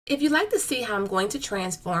If you'd like to see how I'm going to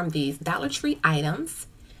transform these Dollar Tree items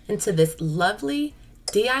into this lovely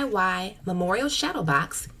DIY memorial shadow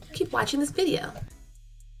box, keep watching this video.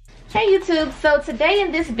 Hey YouTube, so today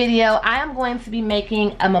in this video I am going to be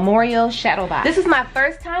making a memorial shadow box. This is my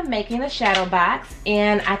first time making a shadow box,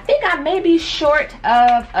 and I think I may be short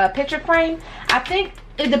of a picture frame. I think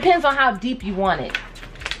it depends on how deep you want it.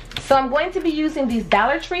 So I'm going to be using these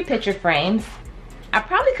Dollar Tree picture frames. I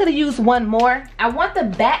probably could have used one more. I want the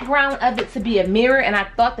background of it to be a mirror, and I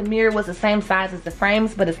thought the mirror was the same size as the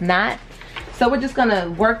frames, but it's not. So we're just gonna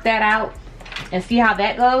work that out and see how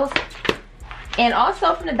that goes. And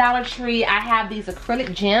also from the Dollar Tree, I have these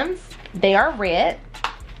acrylic gems. They are red.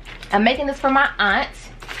 I'm making this for my aunt.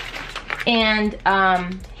 And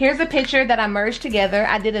here's a picture that I merged together.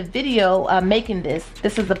 I did a video making this.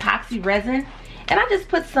 This is epoxy resin. And I just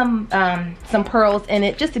put some pearls in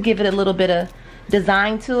it just to give it a little bit of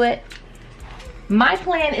design to it. My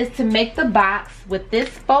plan is to make the box with this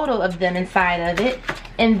photo of them inside of it,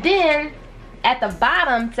 and then at the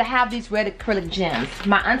bottom to have these red acrylic gems.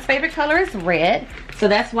 My aunt's favorite color is red, so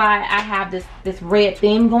that's why I have this red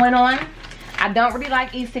theme going on. I don't really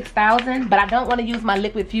like E6000, but I don't want to use my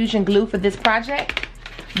liquid fusion glue for this project,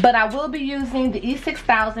 but I will be using the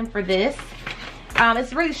E6000 for this.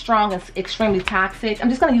 It's really strong and extremely toxic. I'm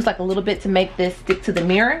just going to use like a little bit to make this stick to the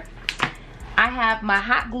mirror. I have my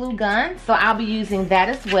hot glue gun, so I'll be using that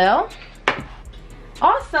as well.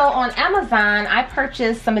 Also on Amazon, I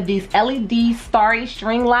purchased some of these LED starry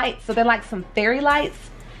string lights. So they're like some fairy lights.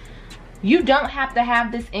 You don't have to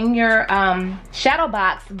have this in your shadow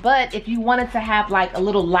box, but if you wanted to have like a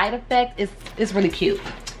little light effect, it's really cute.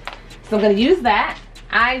 So I'm gonna use that.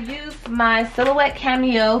 I used my Silhouette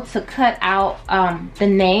Cameo to cut out the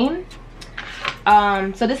name.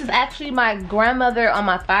 So this is actually my grandmother on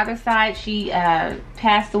my father's side. She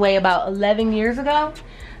passed away about 11 years ago.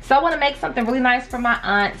 So I want to make something really nice for my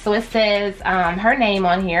aunt. So it says her name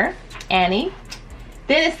on here, Annie.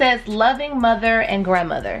 Then it says loving mother and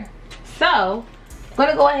grandmother. So I'm going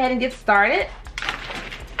to go ahead and get started.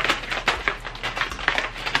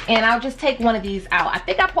 And I'll just take one of these out. I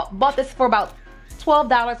think I bought this for about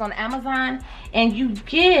 $12 on Amazon. And you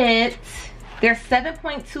get... They're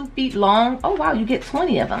 7.2 feet long. Oh wow, you get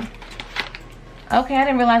 20 of them. Okay, I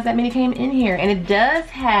didn't realize that many came in here. And it does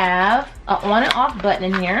have an on and off button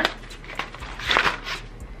in here.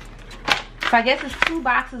 So I guess it's 2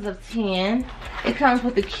 boxes of 10. It comes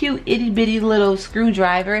with a cute itty bitty little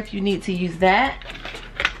screwdriver if you need to use that.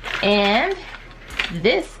 And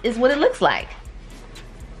this is what it looks like.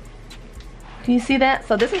 Can you see that?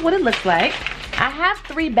 So this is what it looks like. I have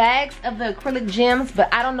 3 bags of the acrylic gems,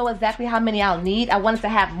 but I don't know exactly how many I'll need. I wanted to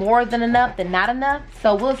have more than enough than not enough,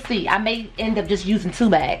 so we'll see. I may end up just using 2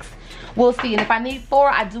 bags. We'll see, and if I need 4,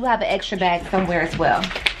 I do have an extra bag somewhere as well.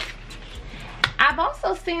 I've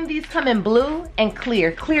also seen these come in blue and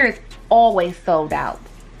clear. Clear is always sold out,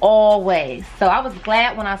 always. So I was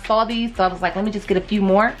glad when I saw these, so I was like, let me just get a few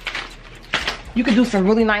more. You can do some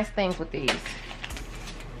really nice things with these.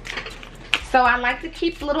 So I like to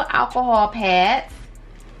keep little alcohol pads,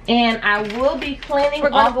 and I will be cleaning. We're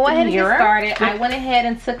going to go ahead and get started. I went ahead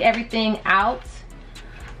and took everything out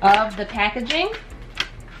of the packaging.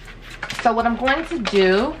 So what I'm going to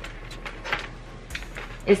do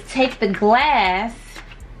is take the glass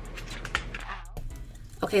out.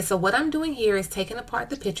 Okay, so what I'm doing here is taking apart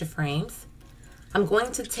the picture frames. I'm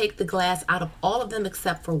going to take the glass out of all of them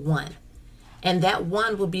except for one, and that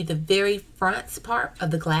one will be the very front part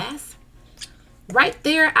of the glass. Right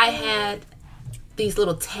there I had these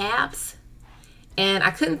little tabs, and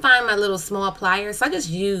I couldn't find my little small pliers, so I just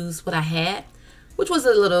used what I had, which was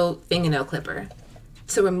a little fingernail clipper,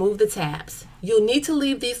 to remove the tabs. You'll need to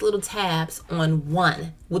leave these little tabs on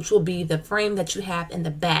one, which will be the frame that you have in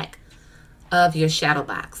the back of your shadow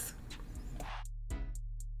box.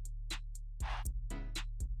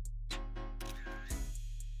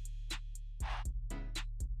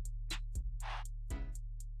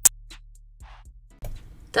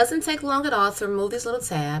 Doesn't take long at all to remove these little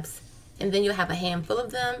tabs, and then you'll have a handful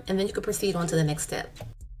of them, and then you can proceed on to the next step.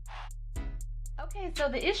 Okay, so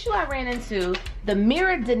the issue I ran into, the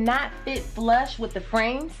mirror did not fit flush with the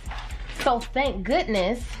frames, so thank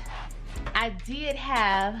goodness I did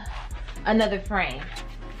have another frame.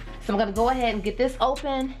 So I'm gonna go ahead and get this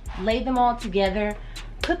open, lay them all together,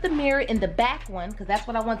 put the mirror in the back one, because that's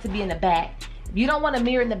what I want to be in the back. If you don't want a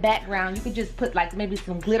mirror in the background, you could just put like maybe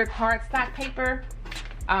some glitter cardstock paper.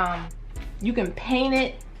 You can paint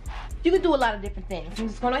it. You can do a lot of different things. I'm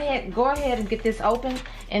just gonna go ahead and get this open,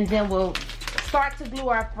 and then we'll start to glue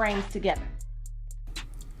our frames together.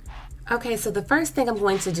 Okay, so the first thing I'm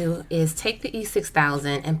going to do is take the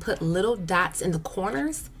E6000 and put little dots in the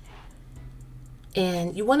corners.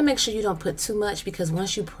 And you want to make sure you don't put too much, because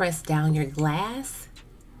once you press down your glass,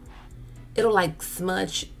 it'll like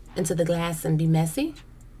smudge into the glass and be messy.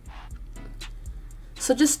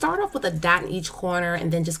 So just start off with a dot in each corner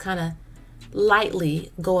and then just kind of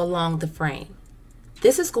lightly go along the frame.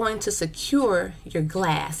 This is going to secure your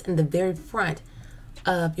glass in the very front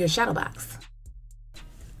of your shadow box.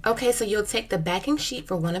 Okay, so you'll take the backing sheet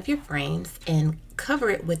for one of your frames and cover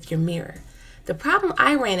it with your mirror. The problem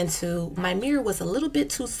I ran into, my mirror was a little bit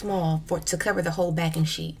too small to cover the whole backing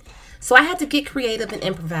sheet. So I had to get creative and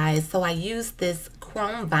improvise. So I used this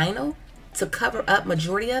chrome vinyl to cover up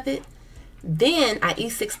majority of it. Then I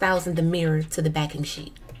E6000 the mirror to the backing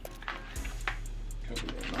sheet.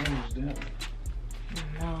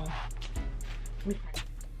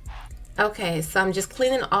 Okay, so I'm just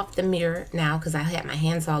cleaning off the mirror now because I had my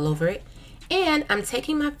hands all over it. And I'm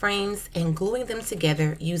taking my frames and gluing them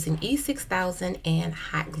together using E6000 and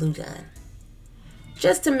hot glue gun.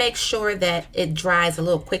 Just to make sure that it dries a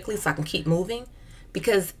little quickly so I can keep moving.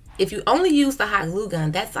 Because if you only use the hot glue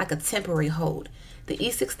gun, that's like a temporary hold. The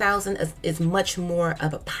E6000 is much more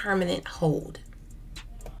of a permanent hold.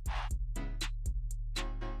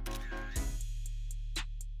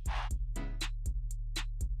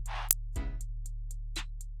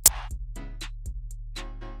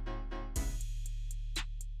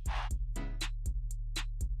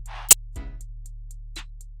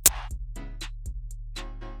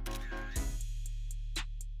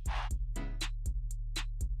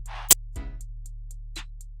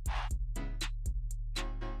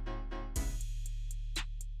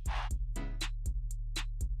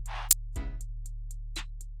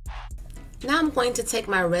 Now I'm going to take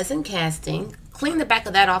my resin casting, clean the back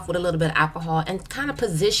of that off with a little bit of alcohol, and kind of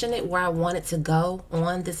position it where I want it to go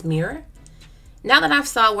on this mirror. Now that I've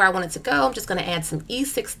saw where I want it to go, I'm just going to add some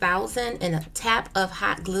E6000 and a tap of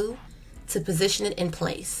hot glue to position it in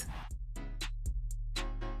place.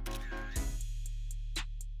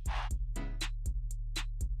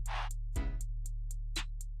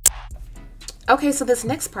 Okay, so this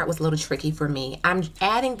next part was a little tricky for me. I'm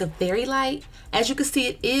adding the fairy light. As you can see,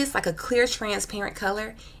 it is like a clear transparent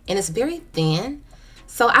color and it's very thin.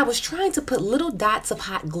 So I was trying to put little dots of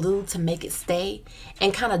hot glue to make it stay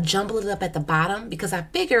and kind of jumble it up at the bottom, because I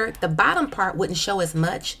figured the bottom part wouldn't show as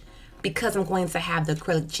much because I'm going to have the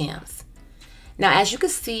acrylic gems. Now, as you can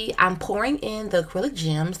see, I'm pouring in the acrylic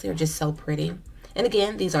gems. They're just so pretty. And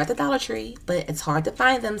again, these are at the Dollar Tree, but it's hard to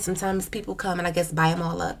find them. Sometimes people come and I guess buy them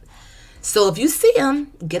all up. So if you see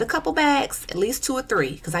them, get a couple bags, at least 2 or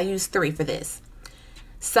 3, because I used 3 for this.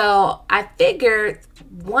 So I figured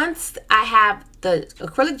once I have the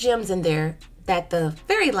acrylic gems in there, that the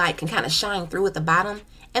fairy light can kind of shine through at the bottom,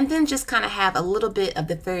 and then just kind of have a little bit of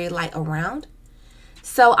the fairy light around.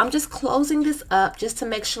 So I'm just closing this up just to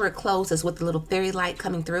make sure it closes with the little fairy light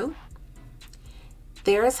coming through.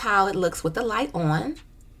 There's how it looks with the light on.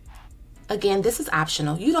 Again, this is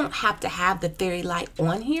optional. You don't have to have the fairy light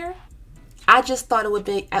on here. I just thought it would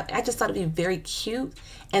be, it'd be very cute,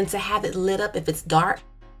 and to have it lit up if it's dark.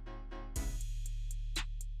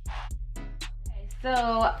 Okay, so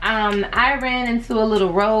I ran into a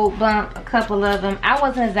little road bump, a couple of them. I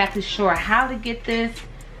wasn't exactly sure how to get this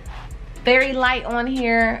fairy light on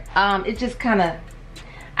here. It just kind of,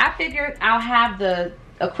 I figured I'll have the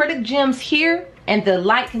acrylic gems here and the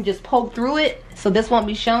light can just poke through it, so this won't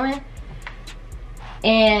be showing.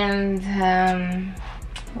 And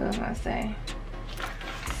what was I gonna say?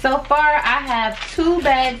 So far I have 2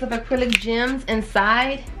 bags of acrylic gems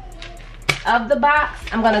inside of the box.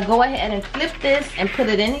 I'm gonna go ahead and flip this and put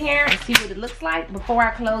it in here and see what it looks like before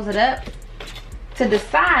I close it up, to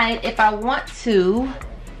decide if I want to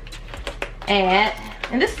add,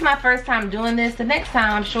 and this is my first time doing this. The next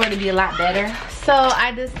time I'm sure it'll be a lot better. So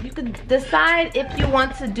you can decide if you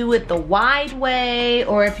want to do it the wide way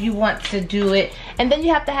or if you want to do it, and then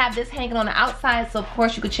you have to have this hanging on the outside, so of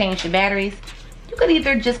course you could change the batteries. You could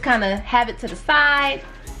either just kind of have it to the side,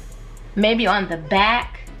 maybe on the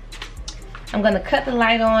back. I'm gonna cut the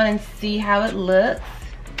light on and see how it looks.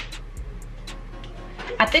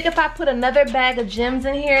 I think if I put another bag of gems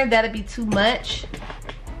in here, that'd be too much.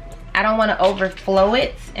 I don't want to overflow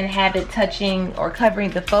it and have it touching or covering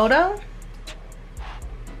the photo.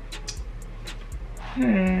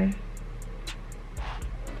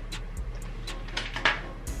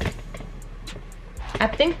 I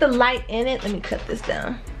think the light in it, let me cut this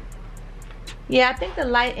down. Yeah, I think the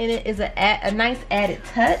light in it is a nice added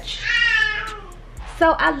touch.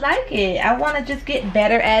 So I like it. I want to just get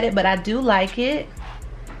better at it, but I do like it.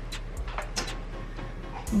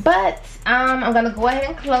 But I'm gonna go ahead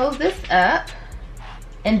and close this up,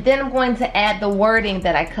 and then I'm going to add the wording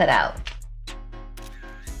that I cut out.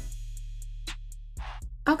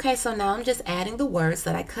 Okay, so now I'm just adding the words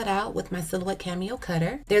that I cut out with my Silhouette Cameo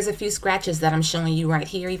cutter. There's a few scratches that I'm showing you right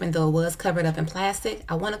here, even though it was covered up in plastic.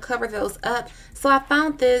 I want to cover those up, so I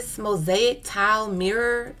found this mosaic tile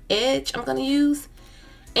mirror edge I'm going to use.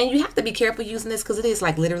 And you have to be careful using this because it is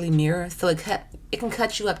like literally mirror, so it can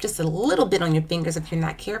cut you up just a little bit on your fingers if you're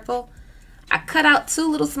not careful. I cut out 2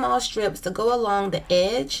 little small strips to go along the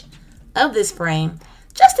edge of this frame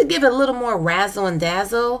just to give it a little more razzle and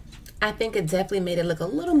dazzle. I think it definitely made it look a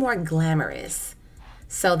little more glamorous.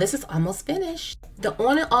 So this is almost finished. The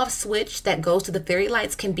on and off switch that goes to the fairy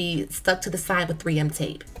lights can be stuck to the side with 3M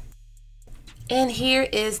tape. And here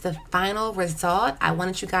is the final result. I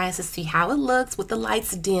wanted you guys to see how it looks with the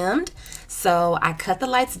lights dimmed. So I cut the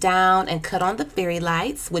lights down and cut on the fairy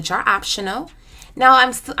lights, which are optional. Now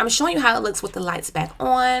I'm showing you how it looks with the lights back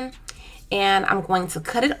on. And I'm going to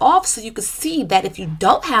cut it off so you can see that if you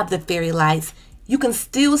don't have the fairy lights, you can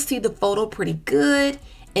still see the photo pretty good.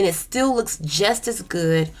 And it still looks just as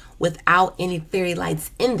good without any fairy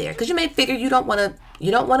lights in there. Because you may figure you don't want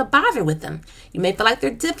to bother with them. You may feel like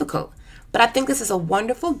they're difficult. But I think this is a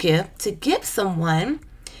wonderful gift to give someone,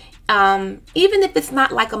 even if it's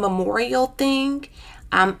not like a memorial thing.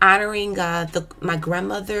 I'm honoring my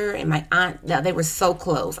grandmother and my aunt. They were so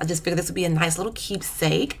close. I just figured this would be a nice little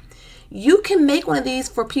keepsake. You can make one of these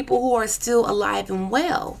for people who are still alive and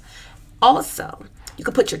well. Also, you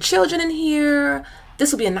can put your children in here.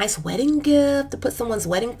 This will be a nice wedding gift to put someone's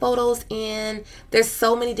wedding photos in. There's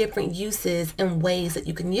so many different uses and ways that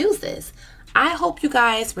you can use this. I hope you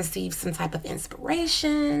guys receive some type of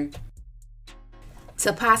inspiration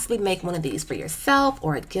to possibly make one of these for yourself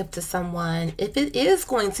or a gift to someone. If it is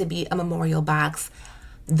going to be a memorial box,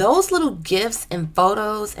 those little gifts and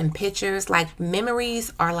photos and pictures, like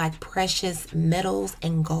memories, are like precious metals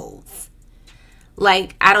and golds.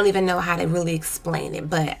 Like, I don't even know how to really explain it,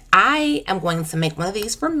 but I am going to make one of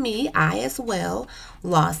these for me. I as well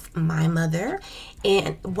lost my mother,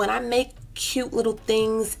 and when I make cute little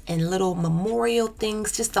things and little memorial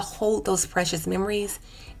things just to hold those precious memories,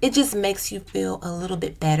 it just makes you feel a little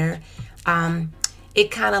bit better. It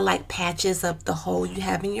kind of like patches up the hole you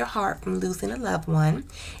have in your heart from losing a loved one.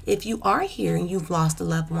 If you are here and you've lost a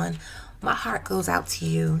loved one, my heart goes out to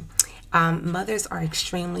you. Mothers are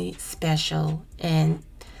extremely special, and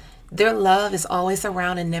their love is always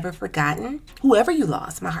around and never forgotten. Whoever you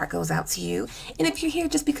lost, my heart goes out to you. And if you're here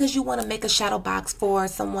just because you want to make a shadow box for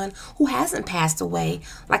someone who hasn't passed away,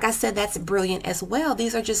 like I said, that's brilliant as well.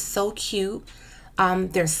 These are just so cute.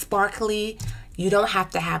 They're sparkly. You don't have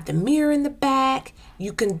to have the mirror in the back.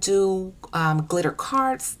 You can do glitter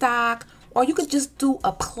cardstock, or you could just do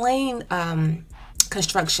a plain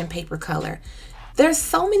construction paper color. There's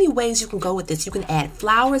so many ways you can go with this. You can add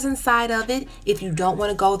flowers inside of it if you don't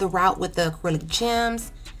want to go the route with the acrylic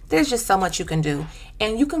gems. There's just so much you can do.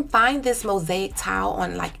 And you can find this mosaic tile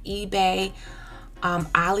on like eBay,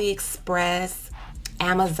 AliExpress,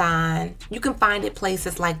 Amazon. You can find it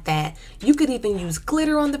places like that. You could even use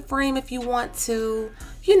glitter on the frame if you want to.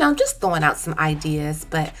 You know, just throwing out some ideas.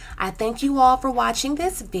 But I thank you all for watching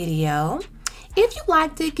this video. If you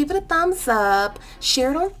liked it, give it a thumbs up.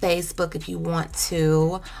 Share it on Facebook if you want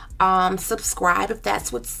to. Subscribe if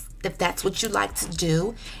that's what you like to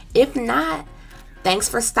do. If not, thanks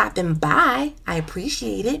for stopping by. I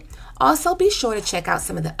appreciate it. Also, be sure to check out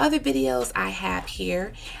some of the other videos I have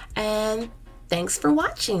here. And thanks for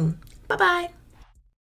watching. Bye-bye.